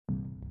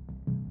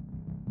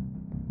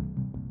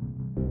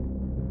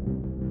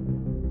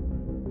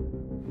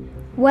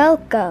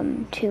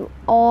Welcome to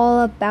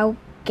All About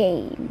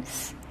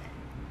Games.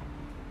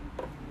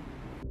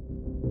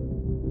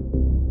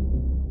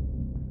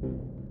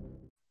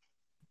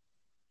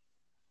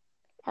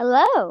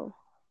 Hello.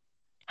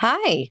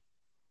 Hi.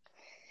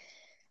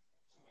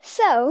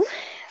 So,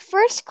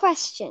 first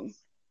question.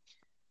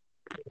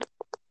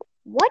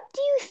 What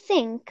do you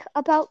think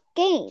about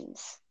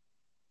games?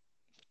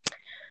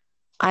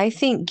 I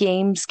think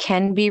games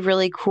can be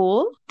really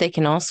cool. They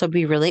can also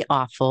be really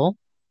awful.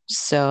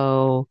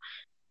 So,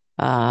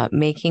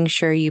 making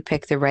sure you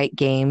pick the right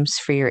games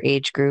for your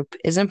age group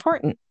is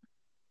important.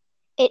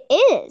 It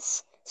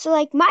is. So,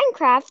 like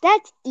Minecraft,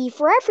 that's E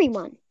for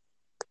everyone.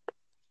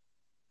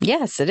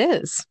 Yes, it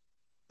is.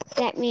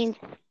 That means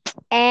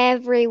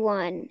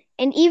everyone.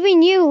 And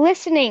even you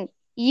listening,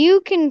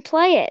 you can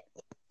play it.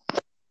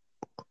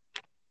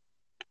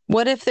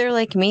 What if they're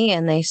like me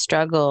and they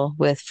struggle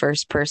with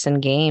first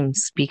person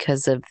games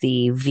because of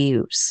the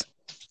views?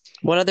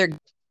 What other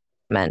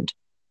recommend?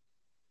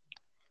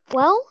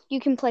 Well, you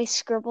can play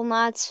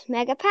Scribblenauts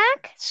Mega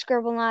Pack,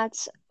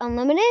 Scribblenauts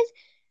Unlimited,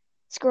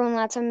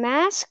 Scribblenauts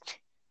Unmasked,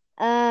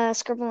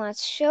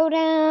 Scribblenauts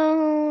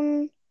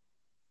Showdown,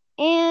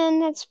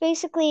 and that's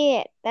basically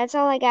it. That's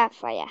all I got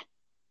for you.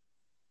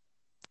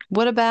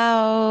 What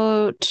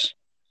about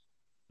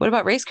what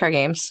about race car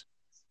games?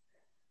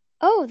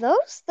 Oh,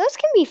 those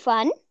can be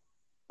fun.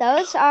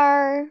 Those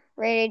are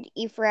rated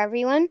E for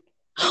everyone.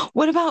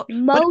 What about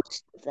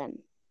Most of them.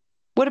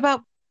 what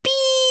about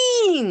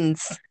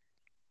beans?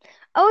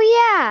 Oh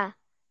yeah,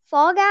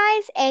 Fall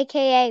Guys,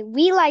 aka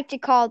we like to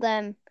call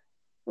them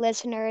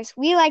listeners.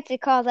 We like to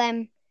call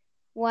them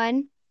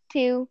one,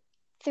 two,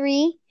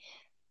 three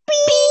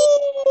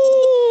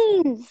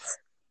beans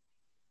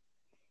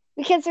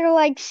because they're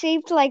like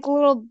shaped like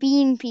little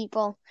bean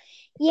people.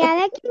 Yeah,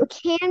 that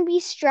game can be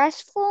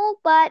stressful,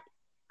 but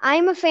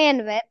I'm a fan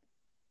of it.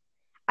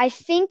 I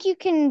think you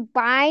can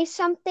buy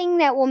something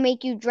that will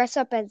make you dress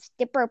up as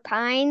Dipper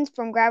Pines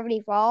from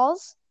Gravity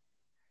Falls.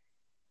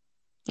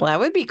 Well, that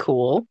would be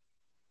cool.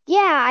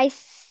 Yeah,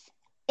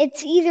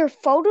 it's either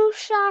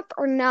Photoshop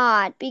or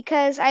not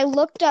because I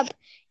looked up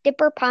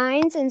Dipper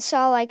Pines and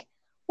saw like,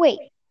 wait,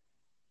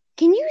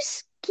 can you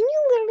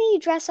literally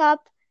dress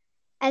up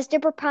as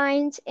Dipper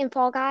Pines in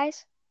Fall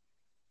Guys?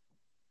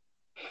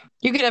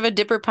 You could have a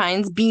Dipper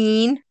Pines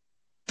bean.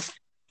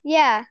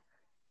 Yeah,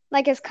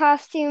 like his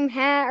costume,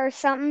 hat, or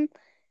something.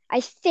 I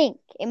think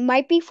it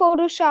might be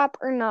Photoshop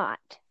or not.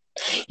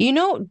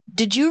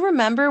 Did you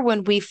remember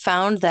when we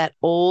found that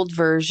old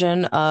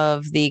version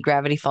of the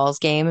Gravity Falls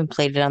game and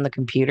played it on the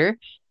computer?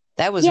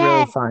 That was really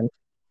Yes, fun.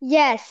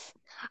 yes.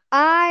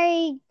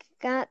 I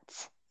got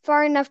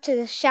far enough to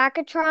the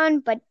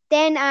Shackatron, but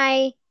then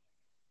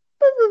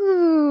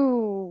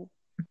boo,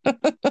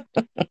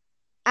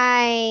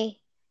 I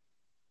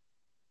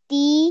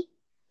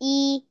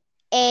DEAD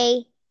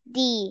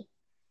You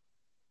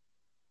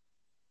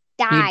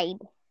died.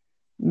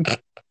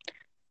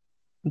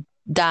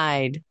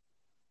 died.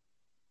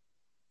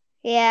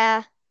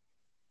 Yeah.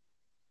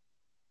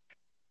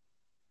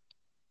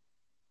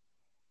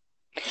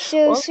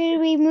 So Well, should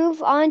we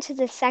move on to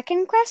the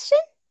second question?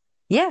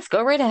 yes,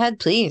 go right ahead,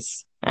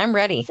 please. I'm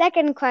ready.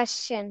 Second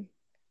question.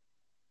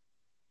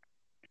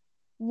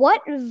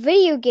 What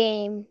video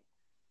game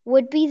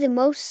would be the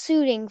most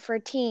suiting for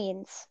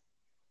teens?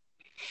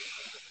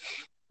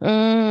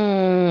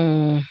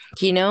 Mm,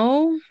 you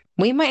know,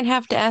 we might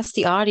have to ask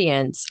the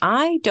audience.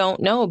 I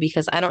don't know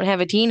because I don't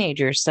have a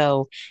teenager.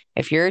 So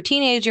if you're a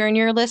teenager and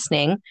you're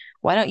listening,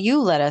 why don't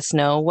you let us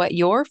know what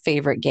your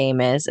favorite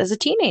game is as a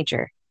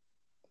teenager?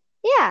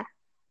 Yeah,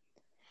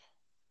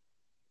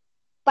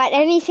 but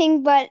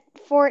anything but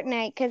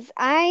Fortnite, because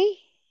I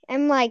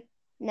am like,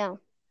 no,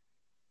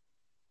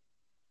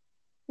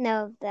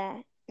 no,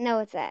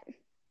 it's that.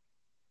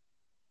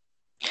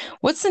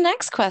 What's the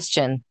next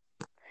question?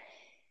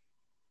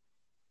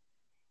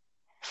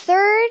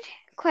 Third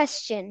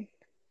question.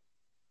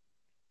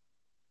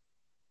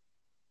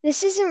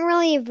 This isn't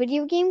really a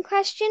video game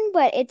question,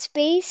 but it's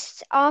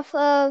based off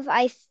of,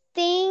 I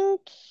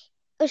think,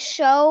 a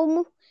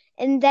show,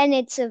 and then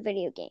it's a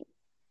video game.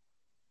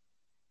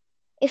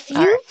 If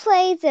All you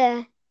play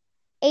the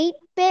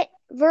 8-bit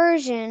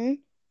version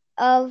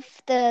of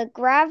the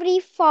Gravity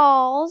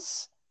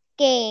Falls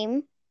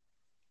game,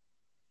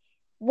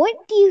 what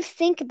do you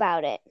think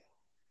about it?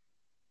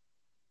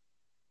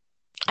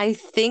 I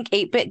think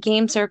 8-bit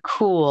games are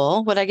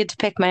cool. Would I get to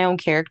pick my own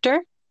character?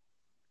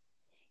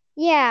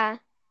 Yeah,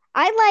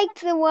 I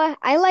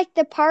liked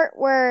the part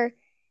where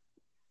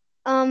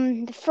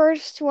the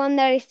first one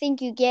that I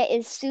think you get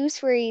is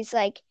Seuss where he's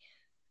like,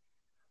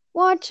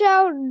 "Watch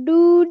out,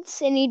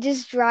 dudes," and he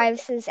just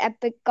drives his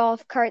epic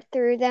golf cart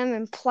through them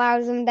and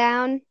plows them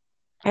down.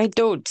 Hey,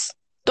 dudes,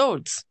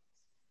 dudes,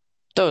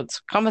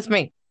 come with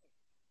me.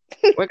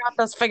 We got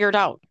this figured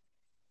out.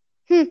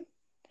 Hmm,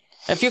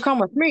 If you come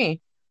with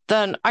me,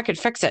 then I could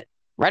fix it.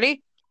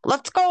 Ready?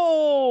 Let's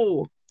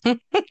go. That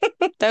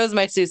was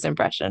my Seuss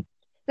impression.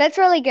 that's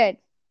really good.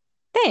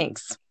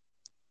 Thanks.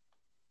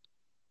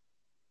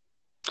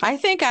 I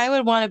think I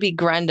would want to be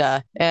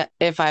Grenda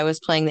if I was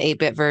playing the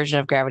 8-bit version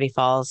of Gravity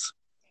Falls.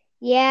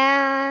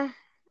 Yeah.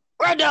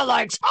 Grenda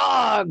likes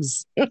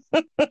hogs.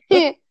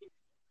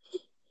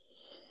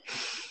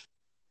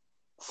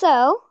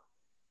 So,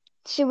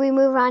 should we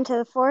move on to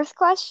the fourth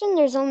question?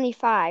 There's only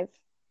five.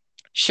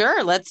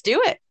 Sure, let's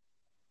do it.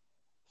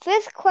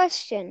 Fifth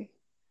question.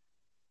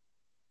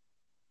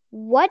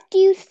 What do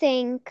you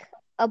think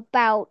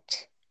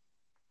about,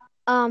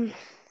 um,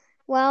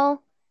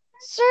 well,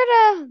 sort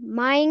of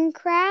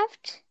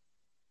Minecraft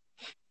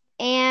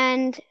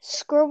and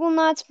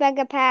Scribblenauts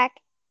Mega Pack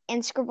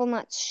and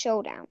Scribblenauts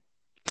Showdown?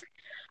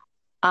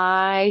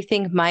 I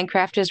think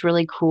Minecraft is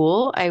really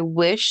cool. I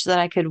wish that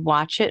I could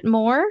watch it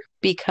more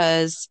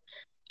because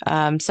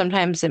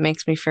sometimes it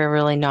makes me feel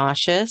really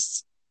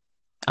nauseous.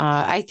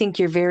 I think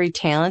you're very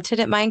talented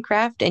at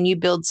Minecraft and you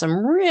build some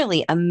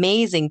really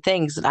amazing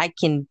things that I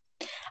can't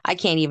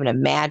even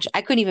imagine.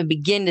 I couldn't even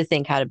begin to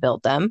think how to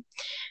build them.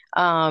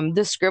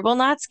 The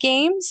Scribblenauts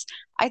games,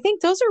 I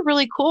think those are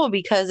really cool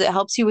because it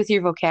helps you with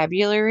your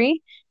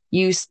vocabulary.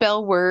 You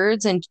spell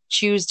words and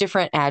choose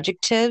different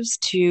adjectives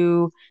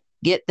to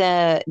get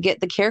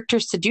the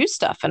characters to do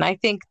stuff. And I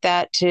think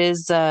that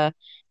is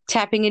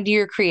tapping into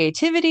your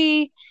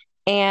creativity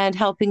and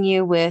helping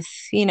you with,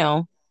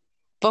 Puzzle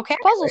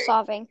vocabulary.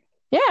 solving.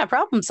 Yeah,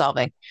 problem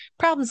solving.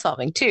 Problem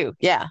solving too.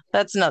 Yeah,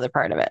 that's another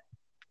part of it.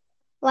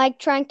 Like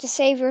trying to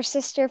save your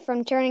sister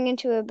from turning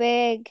into a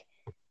big,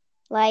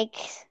 like,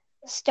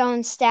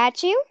 stone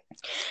statue.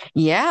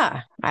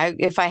 Yeah,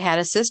 if I had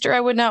a sister, I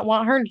would not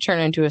want her to turn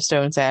into a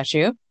stone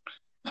statue.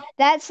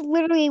 That's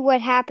literally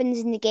what happens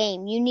in the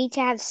game. You need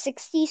to have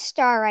 60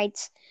 star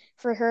rights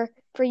for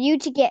you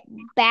to get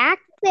back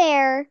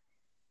there,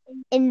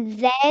 and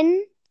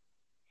then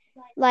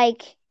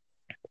like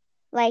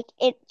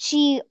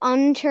she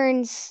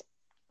unturns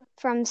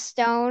from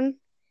stone,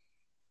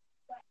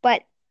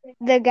 but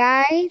the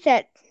guy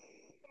that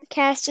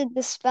casted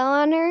the spell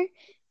on her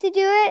to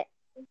do it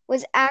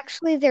was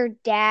actually their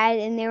dad,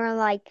 and they were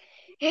like,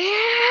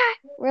 yeah,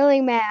 really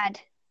mad.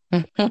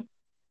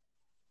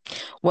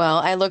 Well,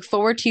 I look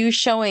forward to you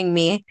showing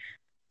me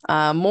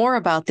more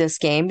about this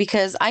game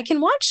because I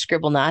can watch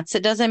Scribblenauts.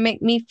 It doesn't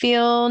make me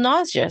feel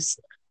nauseous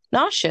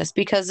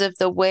because of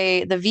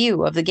the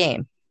view of the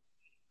game.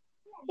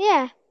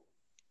 Yeah,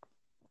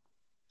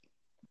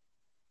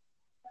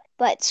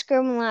 but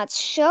Scribblenauts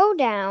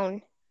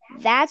Showdown,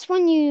 that's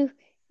when you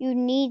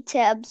need to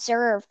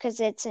observe because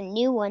it's a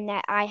new one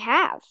that I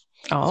have.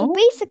 So Oh,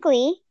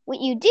 basically, what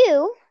you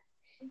do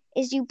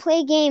is you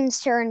play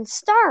games to earn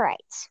star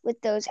rights.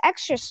 With those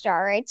extra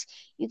star rights,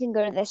 you can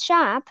go to the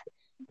shop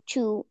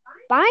to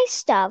buy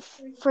stuff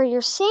for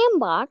your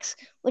sandbox,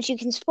 which you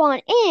can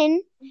spawn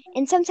in,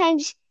 and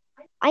sometimes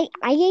I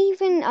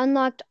even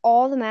unlocked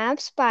all the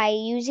maps by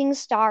using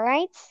star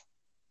rights.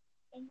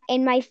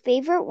 And my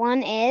favorite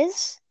one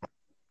is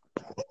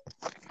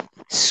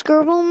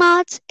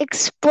Scribblenauts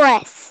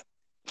Express.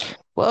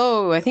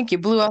 whoa, I think you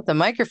blew out the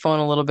microphone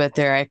a little bit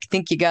there. I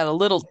think you got a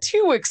little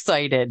too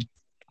excited.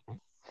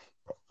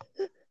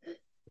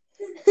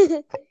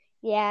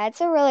 Yeah,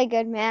 it's a really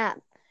good map.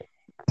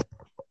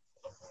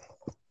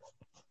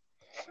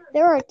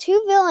 There are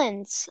two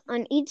villains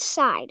on each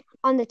side.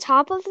 On the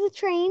top of the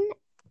train,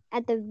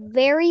 at the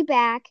very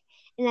back,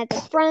 and at the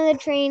front of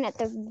the train at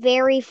the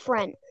very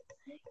front.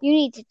 You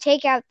need to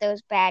take out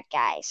those bad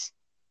guys.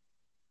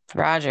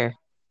 Roger.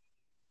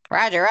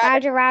 Roger,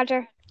 Roger,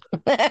 Roger.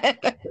 Roger.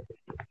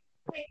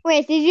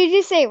 Wait, did you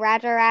just say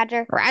Roger,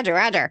 Roger? Roger,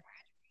 Roger.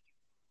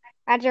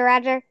 Roger,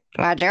 Roger.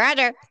 Roger,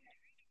 Roger.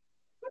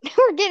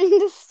 We're getting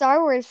into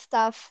Star Wars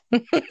stuff.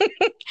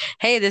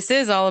 Hey, this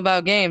is all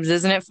about games,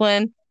 isn't it,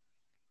 Flynn?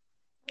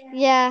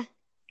 Yeah.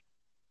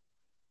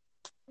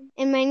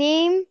 And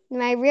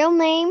my real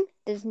name,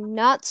 does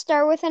not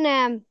start with an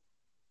M.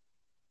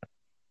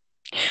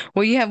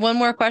 Well, you have one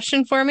more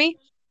question for me?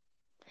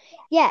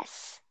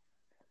 Yes.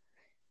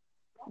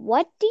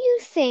 What do you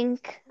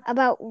think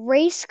about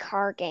race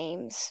car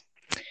games?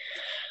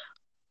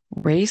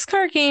 Race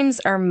car games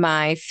are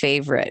my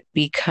favorite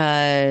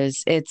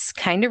because it's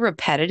kind of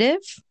repetitive.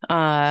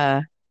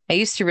 I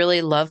used to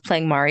really love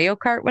playing Mario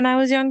Kart when I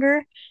was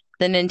younger.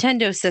 The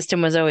Nintendo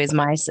system was always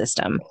my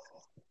system.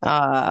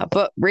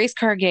 But race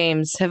car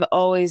games have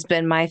always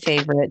been my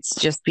favorites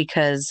just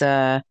because,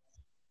 I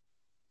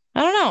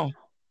don't know,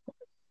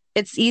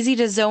 it's easy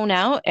to zone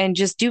out and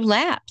just do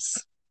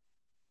laps.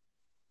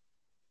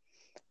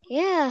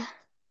 Yeah.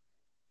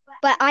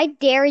 But I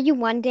dare you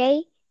one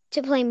day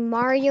to play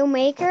Mario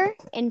Maker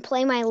and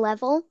play my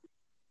level.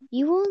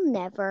 You will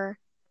never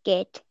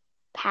get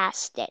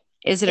past it.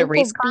 Is it a It will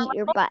race car? beat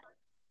your butt.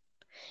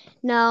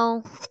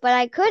 No, but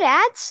I could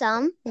add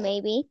some,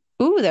 maybe.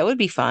 Ooh, that would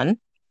be fun.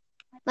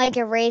 Like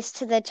a race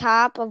to the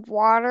top of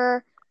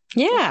water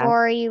Yeah.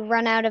 before you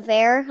run out of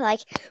air.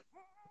 Like,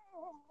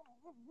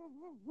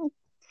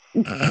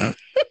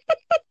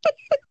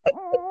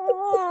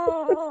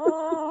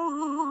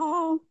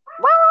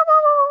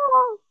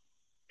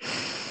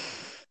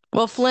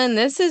 Well, Flynn,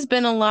 this has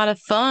been a lot of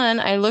fun.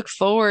 I look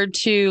forward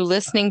to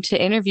listening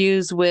to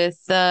interviews with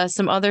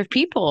some other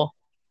people.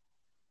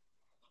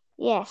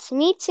 Yes,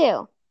 me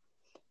too.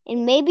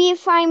 And maybe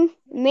if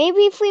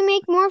we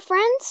make more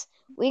friends,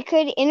 we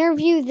could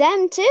interview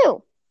them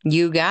too.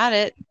 You got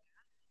it.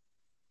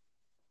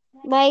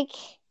 Like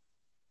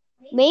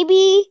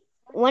maybe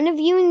one of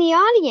you in the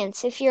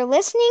audience, if you're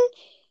listening,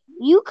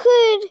 you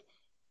could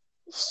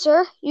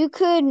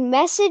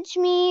message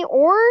me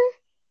or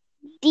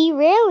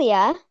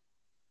Deralia.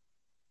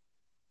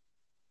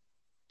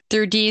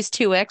 Through D's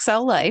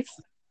 2XL Life.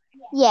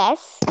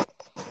 Yes.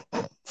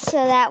 So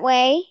that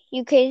way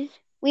we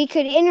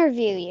could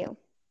interview you.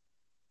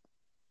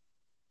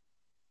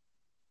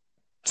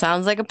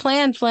 Sounds like a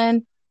plan,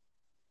 Flynn.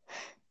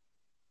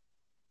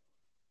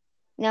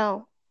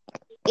 No,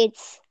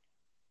 it's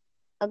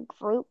a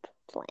group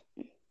plan.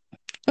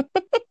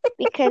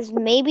 Because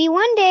maybe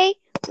one day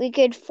we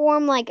could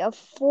form like a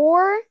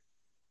 4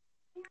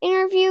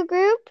 interview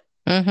group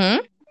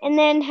Mm-hmm. and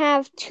then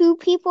have 2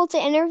 people to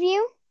interview.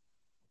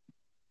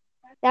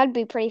 That'd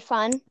be pretty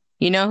fun.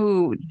 You know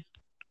who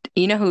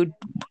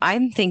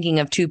I'm thinking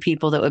of 2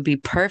 people that would be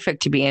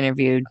perfect to be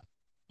interviewed.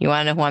 You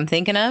want to know who I'm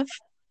thinking of?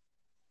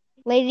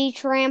 Lady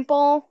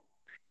Trample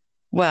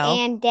Well,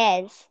 and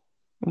Dez.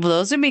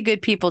 those would be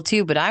good people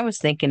too, but I was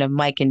thinking of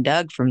Mike and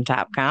Doug from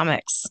Top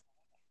Comics.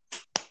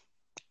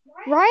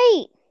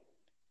 Right.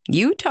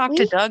 You talked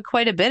to Doug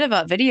quite a bit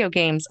about video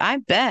games. I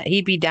bet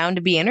he'd be down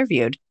to be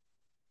interviewed.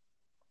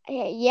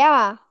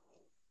 Yeah.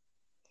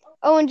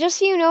 Oh, and just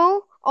so you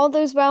know, all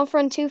those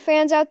Battlefront 2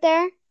 fans out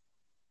there,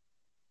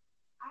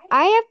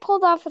 I have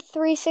pulled off a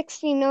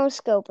 360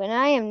 no-scope, and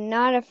I am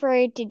not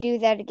afraid to do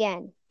that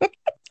again.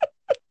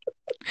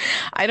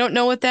 I don't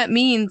know what that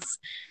means,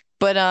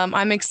 but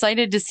I'm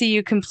excited to see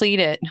you complete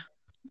it.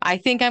 I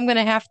think I'm going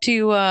to have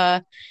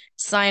to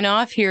sign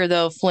off here,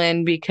 though,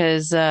 Flynn,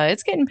 because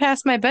it's getting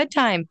past my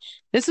bedtime.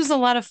 This was a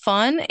lot of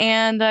fun,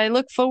 and I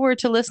look forward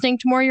to listening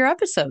to more of your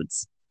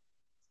episodes.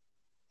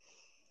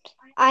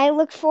 I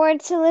look forward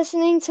to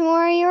listening to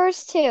more of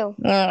yours, too.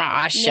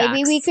 Aw, shucks.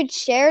 Maybe we could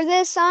share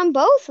this on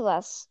both of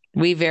us.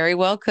 We very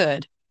well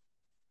could.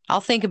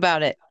 I'll think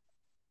about it.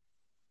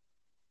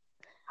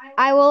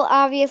 I will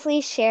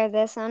obviously share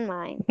this on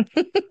mine.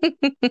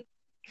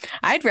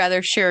 I'd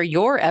rather share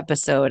your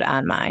episode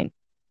on mine.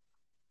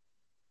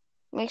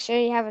 Make sure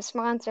you have a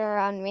sponsor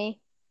on me.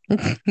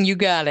 You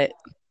got it.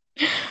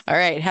 All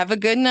right. Have a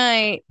good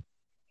night.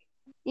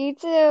 You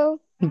too.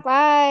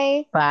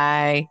 Bye.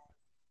 Bye.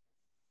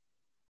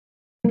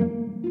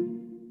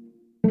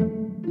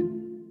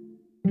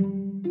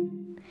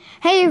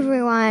 Hey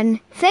everyone.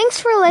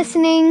 Thanks for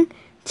listening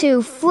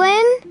to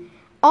Flynn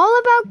All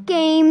About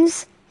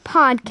Games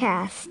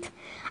podcast.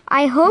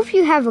 I hope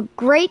you have a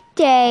great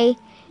day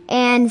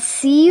and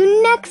see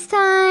you next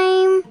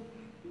time.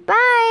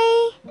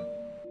 Bye.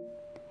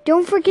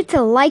 Don't forget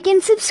to like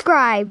and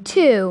subscribe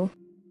too.